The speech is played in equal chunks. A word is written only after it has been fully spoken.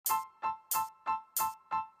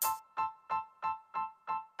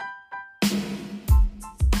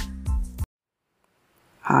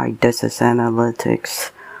Hi, this is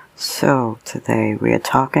Analytics. So today we are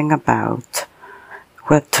talking about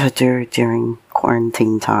what to do during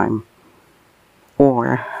quarantine time,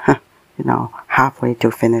 or halfway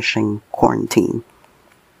to finishing quarantine.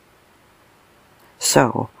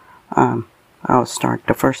 So I'll start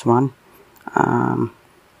the first one. The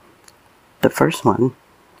first one,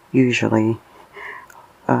 usually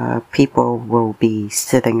people will be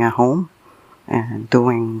sitting at home and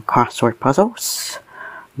doing crossword puzzles.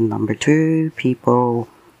 Number two, people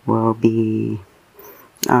will be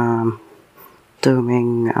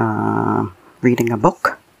reading a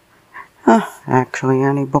book. Actually,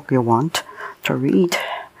 any book you want to read.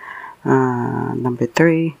 Number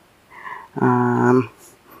three,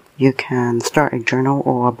 you can start a journal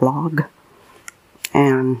or a blog,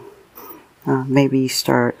 and maybe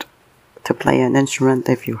start to play an instrument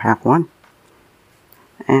if you have one,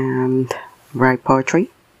 and write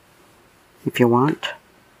poetry if you want.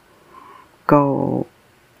 Go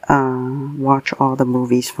watch all the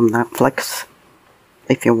movies from Netflix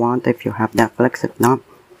if you want, if you have Netflix. If not,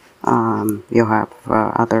 you have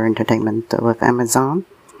other entertainment with Amazon,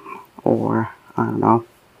 or I don't know,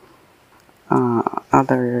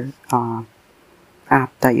 other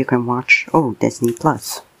app that you can watch. Oh, Disney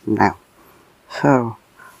Plus now. So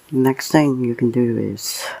next thing you can do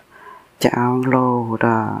is download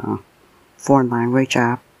a foreign language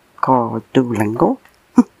app called Duolingo.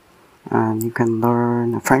 And you can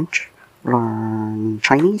learn French, learn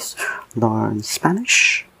Chinese, learn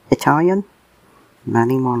Spanish, Italian,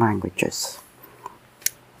 many more languages.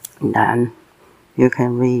 And then you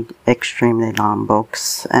can read extremely long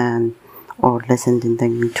books or listen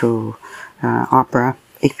to opera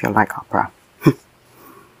if you like opera.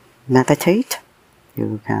 Meditate.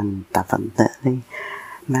 You can definitely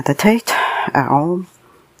meditate at home.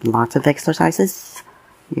 Lots of exercises.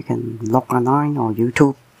 You can look online or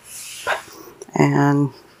YouTube,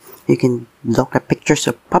 and you can look at pictures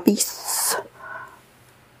of puppies.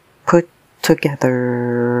 Put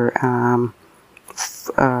together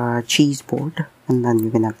a cheese board, and then you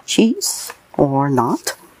can have cheese or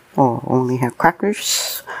not, or only have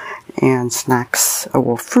crackers and snacks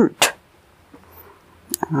or fruit.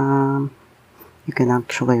 You can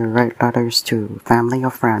actually write letters to family or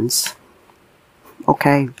friends.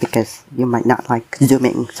 Okay, because you might not like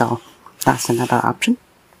Zooming, so that's another option.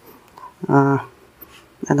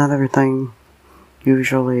 Another thing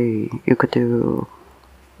usually you could do,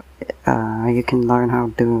 you can learn how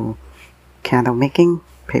to do candle making,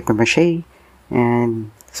 paper mache,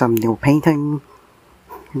 and some new painting,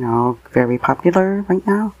 very popular right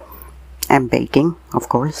now. And baking, of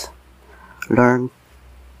course. Learn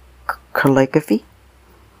calligraphy.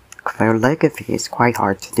 Calligraphy is quite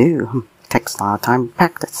hard to do. Takes a lot of time to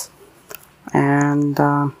practice. And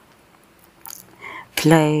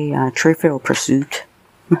play Trivial Pursuit.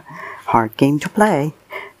 Hard game to play,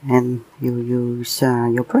 and you use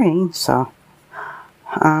your brain. So,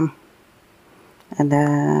 and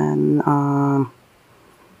then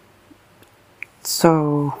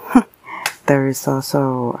so there is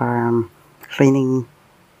also cleaning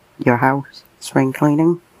your house, spring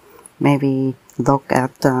cleaning. Maybe look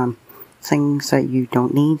at things that you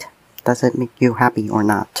don't need. Does it make you happy or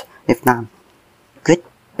not? If not,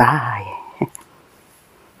 goodbye.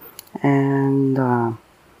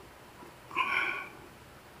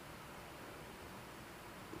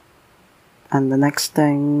 And the next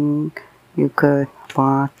thing, you could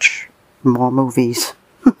watch more movies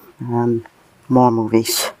and more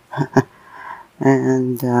movies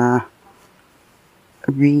and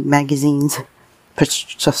read magazines,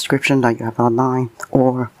 subscription that you have online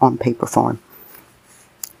or on paper form,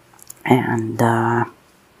 and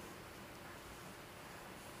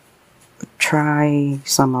try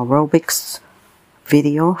some aerobics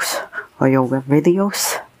videos or yoga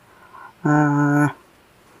videos.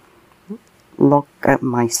 Look at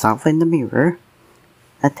myself in the mirror.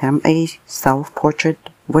 Attempt a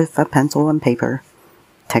self-portrait with a pencil and paper.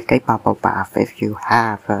 Take a bubble bath if you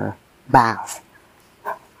have a bath.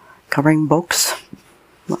 Coloring books.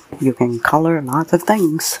 You can color lots of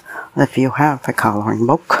things if you have a coloring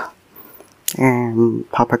book. And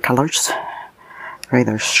proper colors. Write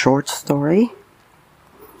a short story.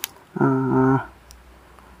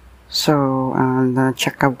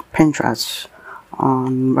 Check out Pinterest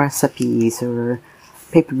on recipes or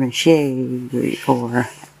paper mache or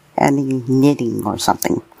any knitting or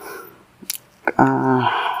something.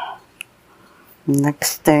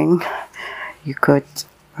 Next thing, you could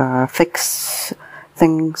fix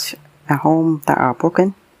things at home that are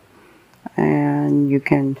broken, and you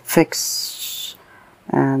can fix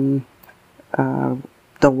the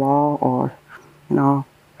wall, or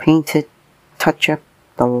paint it, touch up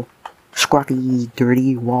the scruffy,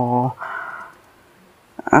 dirty wall.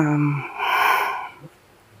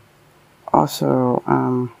 Also,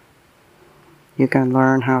 you can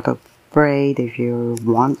learn how to braid if you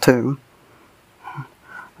want to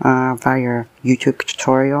via YouTube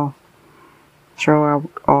tutorial. Throw out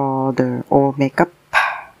all the old makeup.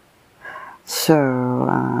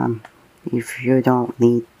 So, if you don't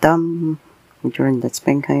need them during the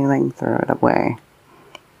spring cleaning, throw it away.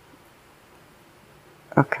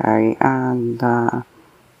 Okay, and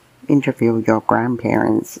interview your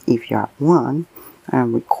grandparents if you have one,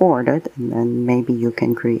 and record it, and then maybe you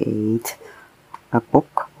can create a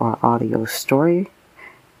book or audio story.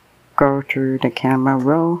 Go through the camera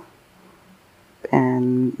roll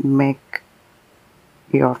and make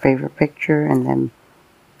your favorite picture, and then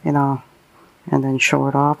and then show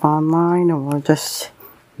it off online, or just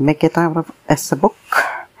make it out of as a book.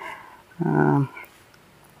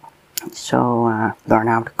 So learn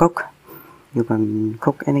how to cook. You can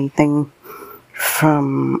cook anything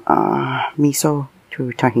from miso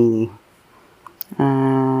to tahini,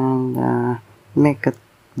 and make a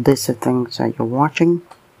list of things that you're watching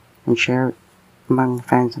and share it among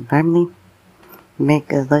friends and family.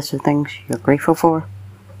 Make a list of things you're grateful for.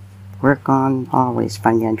 Work on always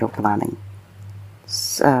financial planning.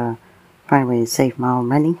 Find ways to save more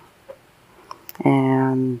money,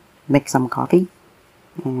 and make some coffee,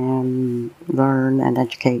 and learn and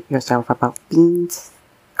educate yourself about beans,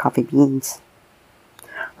 coffee beans.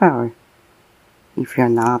 Well, if you're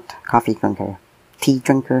not a coffee drinker, tea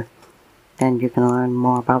drinker, then you can learn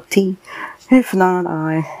more about tea. If not,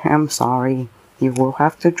 I am sorry. You will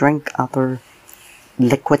have to drink other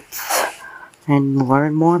liquids and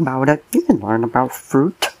learn more about it. You can learn about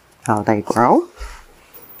fruit, how they grow.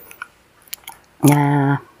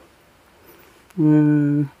 Yeah.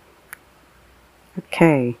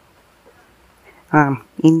 Okay.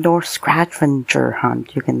 Indoor scavenger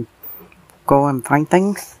hunt. You can go and find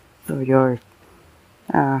things for your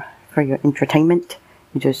entertainment.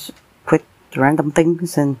 You just put random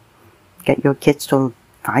things and get your kids to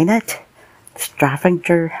find it.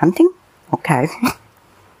 Scavenger hunting? Okay.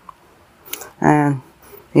 And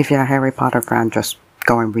if you're a Harry Potter fan, just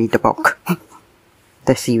go and read the book.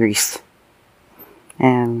 The series.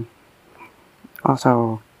 And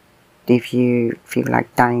also, if you feel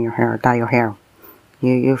like dyeing your hair, dye your hair.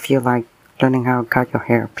 You feel like learning how to cut your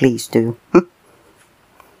hair, please do.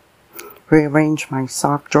 Rearrange my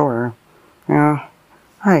sock drawer. I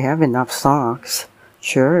have enough socks.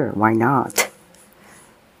 Sure, why not?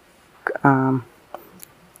 Go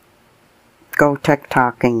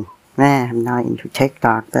TikToking. I'm not into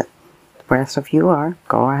TikTok, but the rest of you are.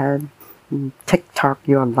 Go ahead and TikTok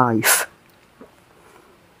your life.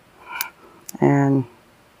 And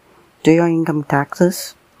do your income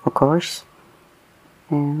taxes, of course.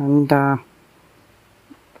 And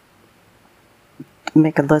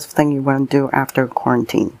make a list of things you want to do after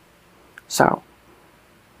quarantine. So,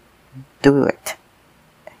 do it.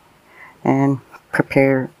 And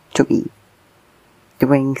prepare to be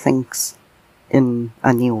doing things in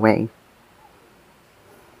a new way.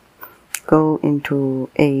 Go into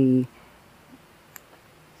a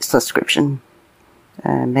subscription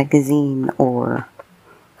magazine or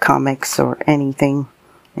comics or anything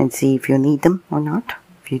and see if you need them or not.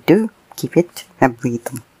 If you do, keep it and read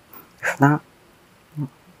them. If not,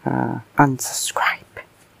 unsubscribe.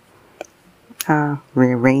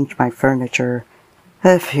 Rearrange my furniture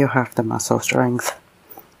if you have the muscle strength.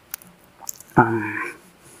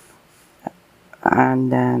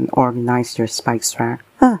 And then organize your spice rack.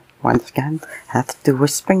 Once again, have to do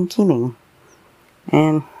with spring cleaning.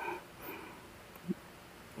 And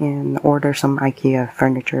order some IKEA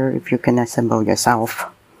furniture if you can assemble yourself.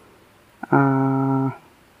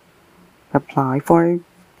 Apply for a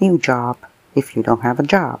new job if you don't have a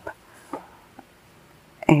job.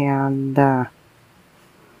 And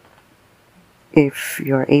if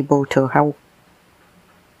you're able to help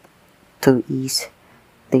to ease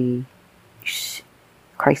the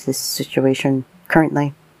crisis situation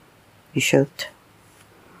currently, you should.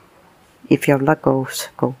 If you have Legos,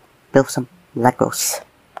 go build some Legos.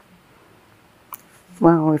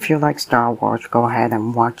 Well, if you like Star Wars, go ahead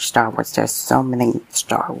and watch Star Wars. There's so many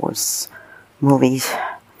Star Wars movies.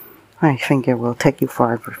 I think it will take you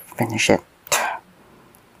forever to finish it.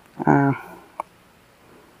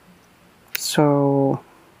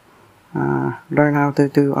 Learn how to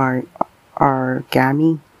do our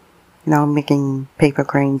origami, making paper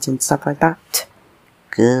cranes and stuff like that.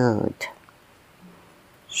 Good.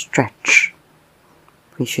 Stretch.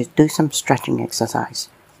 We should do some stretching exercise.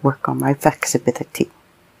 Work on my flexibility.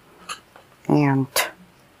 And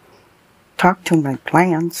talk to my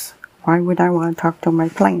plants. Why would I want to talk to my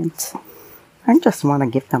plants? I just want to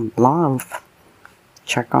give them love.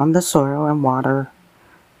 Check on the soil and water.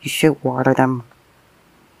 You should water them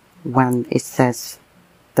when it says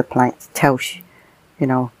the plant tells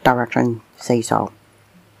you, direction say so.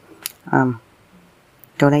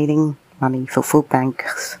 Donating money for food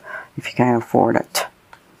banks if you can afford it.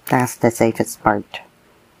 That's the safest part.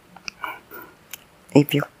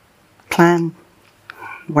 If you plan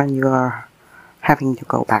when you are having to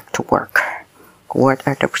go back to work, what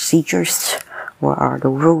are the procedures, what are the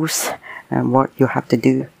rules, and what you have to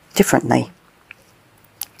do differently.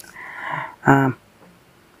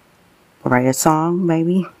 Write a song,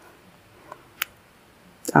 maybe.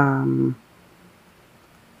 How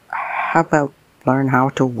about learn how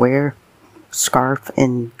to wear scarf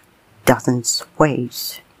in dozens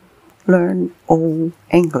ways. Learn old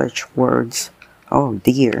English words. Oh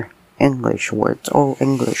dear, English words. Oh,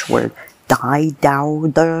 English word. Die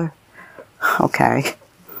down there. Okay.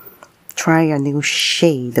 Try a new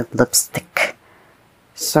shade of lipstick.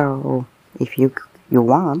 So, if you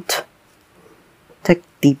want, take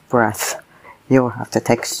deep breath. You'll have to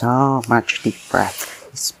take so much deep breath.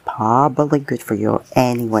 It's probably good for you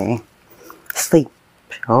anyway. Sleep.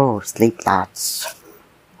 Oh, sleep, lads.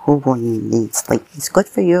 Who wouldn't need sleep? It's good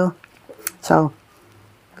for you. So,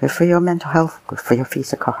 good for your mental health, good for your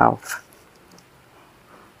physical health.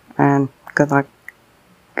 And good luck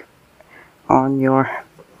on your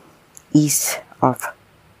ease of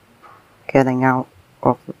getting out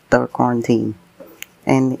of the quarantine.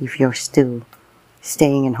 And if you're still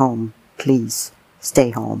staying at home, please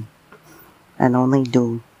stay home and only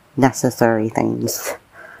do necessary things.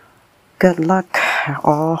 Good luck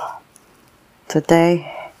all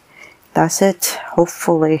today. That's it.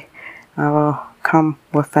 Hopefully I will come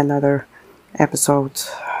with another episode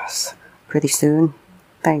pretty soon.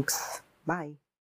 Thanks. Bye.